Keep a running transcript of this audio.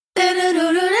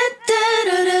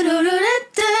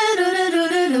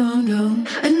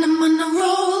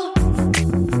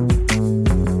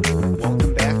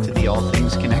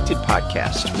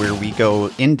podcast, where we go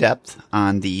in depth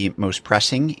on the most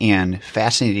pressing and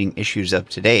fascinating issues of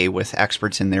today with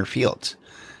experts in their fields.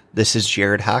 This is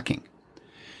Jared Hocking.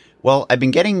 Well, I've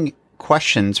been getting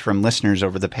questions from listeners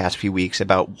over the past few weeks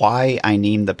about why I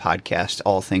named the podcast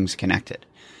All Things Connected.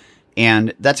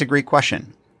 And that's a great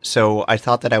question. So I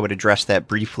thought that I would address that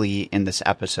briefly in this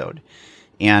episode.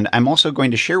 And I'm also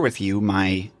going to share with you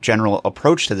my general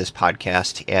approach to this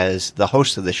podcast as the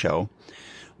host of the show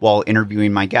while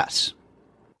interviewing my guests.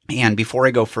 And before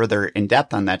I go further in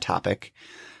depth on that topic,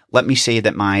 let me say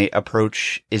that my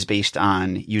approach is based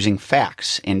on using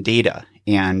facts and data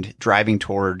and driving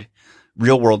toward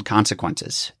real world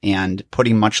consequences and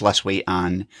putting much less weight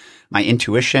on my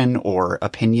intuition or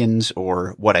opinions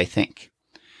or what I think.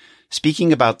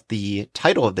 Speaking about the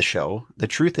title of the show, the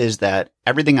truth is that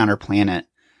everything on our planet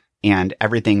and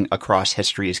everything across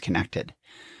history is connected.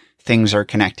 Things are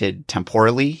connected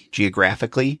temporally,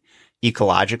 geographically,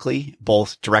 ecologically,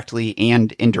 both directly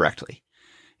and indirectly.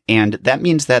 And that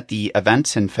means that the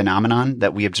events and phenomenon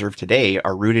that we observe today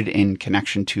are rooted in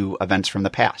connection to events from the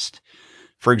past.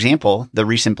 For example, the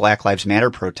recent Black Lives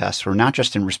Matter protests were not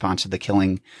just in response to the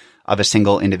killing of a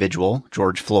single individual,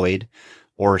 George Floyd,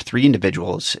 or three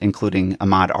individuals, including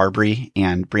Ahmaud Arbery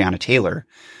and Breonna Taylor,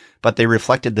 but they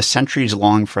reflected the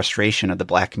centuries-long frustration of the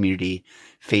Black community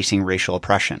facing racial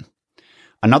oppression.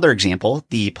 Another example,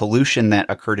 the pollution that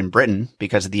occurred in Britain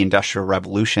because of the Industrial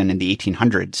Revolution in the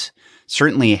 1800s,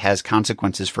 certainly has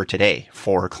consequences for today,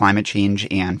 for climate change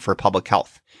and for public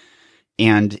health.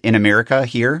 And in America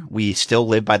here, we still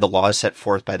live by the laws set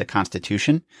forth by the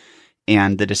Constitution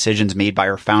and the decisions made by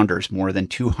our founders more than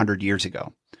 200 years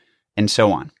ago, and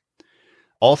so on.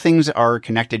 All things are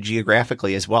connected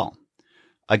geographically as well.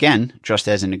 Again, just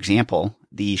as an example,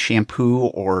 the shampoo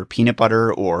or peanut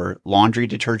butter or laundry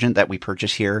detergent that we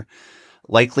purchase here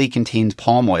likely contains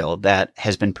palm oil that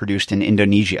has been produced in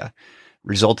Indonesia,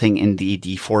 resulting in the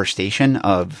deforestation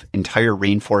of entire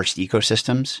rainforest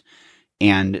ecosystems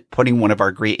and putting one of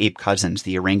our great ape cousins,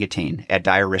 the orangutan, at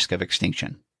dire risk of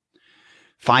extinction.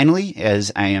 Finally, as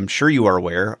I am sure you are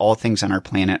aware, all things on our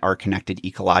planet are connected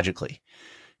ecologically.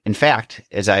 In fact,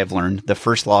 as I have learned, the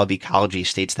first law of ecology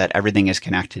states that everything is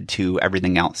connected to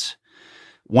everything else.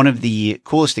 One of the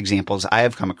coolest examples I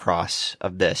have come across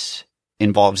of this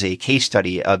involves a case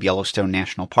study of Yellowstone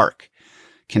National Park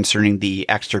concerning the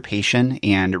extirpation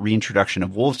and reintroduction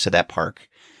of wolves to that park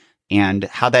and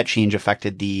how that change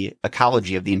affected the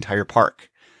ecology of the entire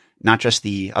park, not just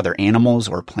the other animals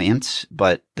or plants,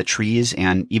 but the trees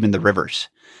and even the rivers.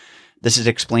 This is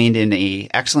explained in an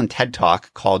excellent TED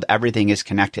Talk called Everything is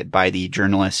Connected by the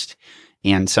journalist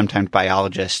and sometimes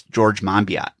biologist George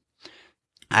Monbiot.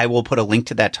 I will put a link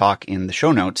to that talk in the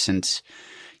show notes since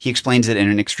he explains it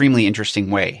in an extremely interesting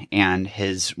way, and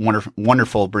his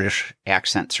wonderful British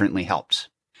accent certainly helps.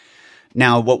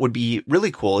 Now, what would be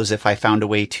really cool is if I found a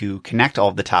way to connect all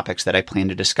of the topics that I plan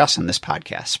to discuss on this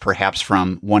podcast, perhaps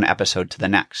from one episode to the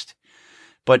next.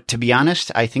 But to be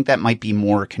honest, I think that might be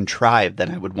more contrived than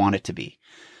I would want it to be.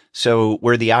 So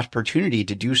where the opportunity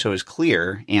to do so is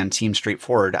clear and seems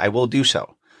straightforward, I will do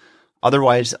so.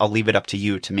 Otherwise, I'll leave it up to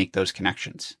you to make those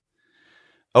connections.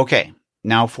 Okay,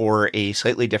 now for a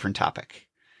slightly different topic.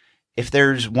 If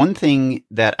there's one thing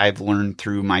that I've learned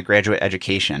through my graduate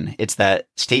education, it's that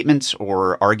statements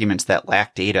or arguments that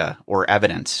lack data or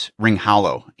evidence ring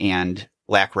hollow and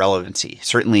lack relevancy,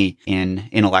 certainly in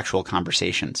intellectual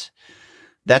conversations.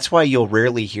 That's why you'll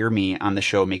rarely hear me on the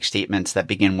show make statements that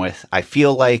begin with, I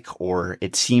feel like, or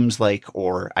it seems like,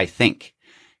 or I think.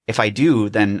 If I do,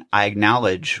 then I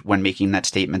acknowledge when making that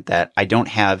statement that I don't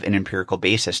have an empirical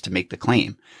basis to make the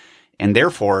claim. And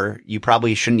therefore, you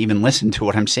probably shouldn't even listen to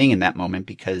what I'm saying in that moment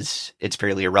because it's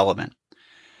fairly irrelevant.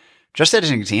 Just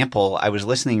as an example, I was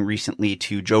listening recently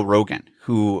to Joe Rogan,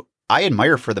 who I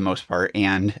admire for the most part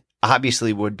and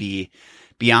obviously would be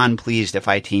beyond pleased if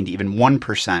I attained even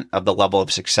 1% of the level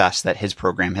of success that his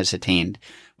program has attained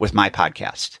with my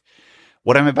podcast.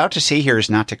 What I'm about to say here is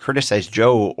not to criticize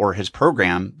Joe or his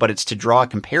program, but it's to draw a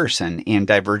comparison and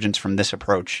divergence from this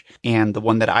approach and the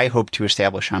one that I hope to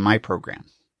establish on my program.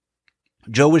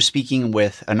 Joe was speaking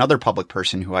with another public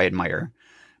person who I admire,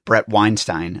 Brett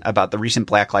Weinstein, about the recent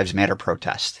Black Lives Matter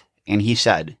protest. And he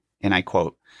said, and I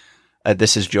quote,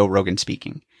 this is Joe Rogan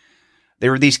speaking,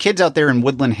 "There were these kids out there in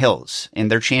Woodland Hills,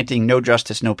 and they're chanting, 'No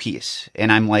justice, no peace.'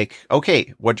 And I'm like,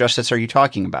 okay, what justice are you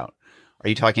talking about? Are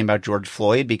you talking about George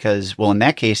Floyd? Because, well, in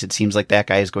that case, it seems like that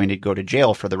guy is going to go to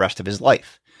jail for the rest of his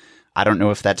life. I don't know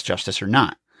if that's justice or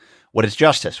not. What is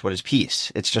justice? What is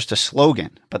peace? It's just a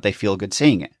slogan, but they feel good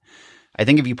saying it. I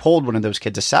think if you pulled one of those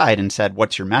kids aside and said,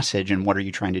 what's your message and what are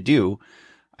you trying to do?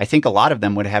 I think a lot of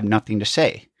them would have nothing to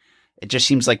say. It just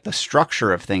seems like the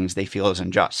structure of things they feel is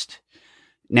unjust.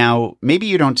 Now, maybe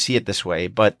you don't see it this way,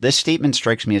 but this statement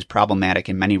strikes me as problematic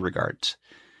in many regards.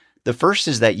 The first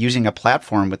is that using a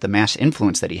platform with the mass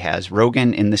influence that he has,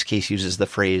 Rogan in this case uses the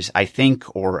phrase "I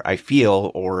think" or "I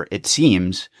feel" or "it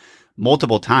seems"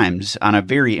 multiple times on a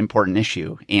very important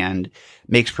issue and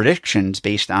makes predictions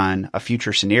based on a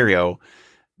future scenario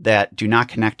that do not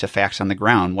connect to facts on the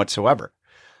ground whatsoever.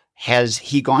 Has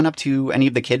he gone up to any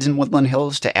of the kids in Woodland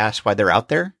Hills to ask why they're out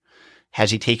there? Has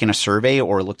he taken a survey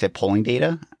or looked at polling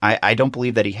data? I don't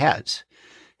believe that he has.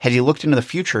 Has he looked into the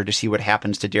future to see what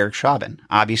happens to Derek Chauvin?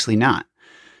 Obviously not.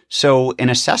 So an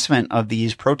assessment of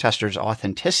these protesters'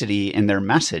 authenticity in their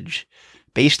message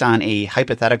based on a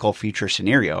hypothetical future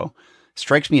scenario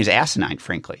strikes me as asinine,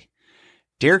 frankly.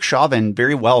 Derek Chauvin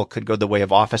very well could go the way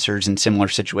of officers in similar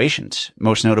situations,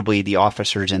 most notably the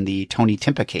officers in the Tony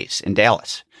Timpa case in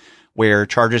Dallas, where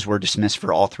charges were dismissed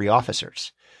for all 3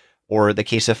 officers, or the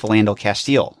case of Philando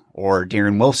Castile or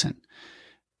Darren Wilson,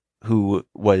 who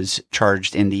was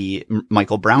charged in the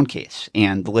Michael Brown case,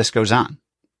 and the list goes on.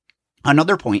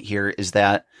 Another point here is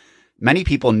that many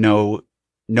people know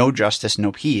 "no justice,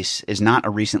 no peace" is not a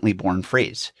recently born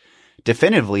phrase.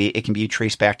 Definitively, it can be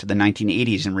traced back to the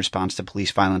 1980s in response to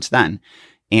police violence then,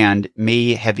 and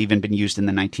may have even been used in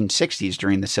the 1960s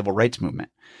during the civil rights movement.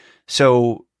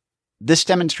 So this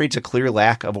demonstrates a clear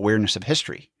lack of awareness of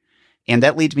history. And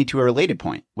that leads me to a related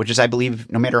point, which is I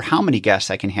believe no matter how many guests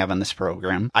I can have on this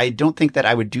program, I don't think that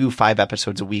I would do 5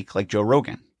 episodes a week like Joe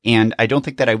Rogan. And I don't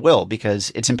think that I will,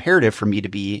 because it's imperative for me to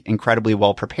be incredibly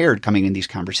well prepared coming in these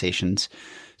conversations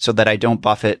so that I don't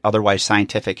buffet otherwise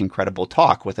scientific and credible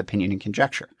talk with opinion and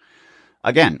conjecture.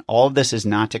 Again, all of this is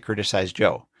not to criticize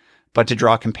Joe, but to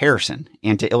draw a comparison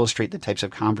and to illustrate the types of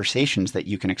conversations that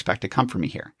you can expect to come from me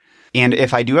here. And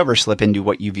if I do ever slip into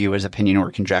what you view as opinion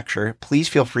or conjecture, please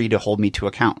feel free to hold me to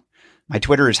account. My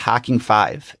Twitter is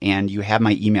Hawking5, and you have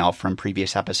my email from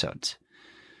previous episodes.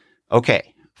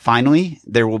 Okay, finally,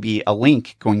 there will be a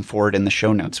link going forward in the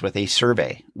show notes with a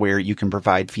survey where you can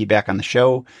provide feedback on the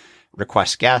show,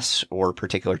 request guests or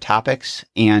particular topics.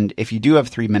 And if you do have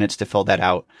 3 minutes to fill that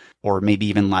out, or maybe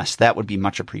even less, that would be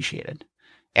much appreciated.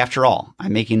 After all,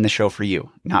 I'm making the show for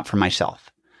you, not for myself.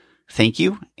 Thank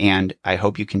you, and I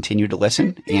hope you continue to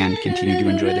listen and continue to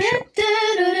enjoy the show.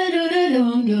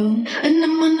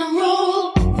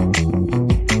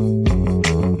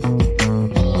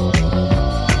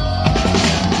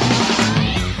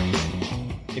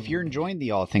 If you're enjoying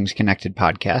the All Things Connected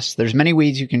podcast, there's many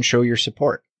ways you can show your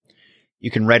support. You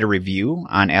can write a review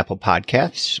on Apple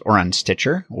Podcasts or on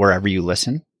Stitcher, wherever you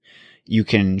listen. You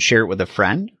can share it with a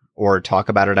friend or talk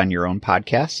about it on your own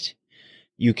podcast.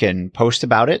 You can post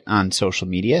about it on social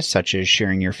media, such as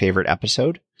sharing your favorite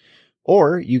episode,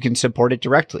 or you can support it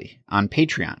directly on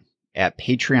Patreon at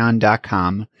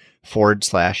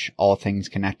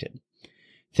patreon.com/allthingsconnected.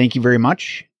 Thank you very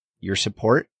much. Your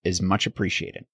support is much appreciated.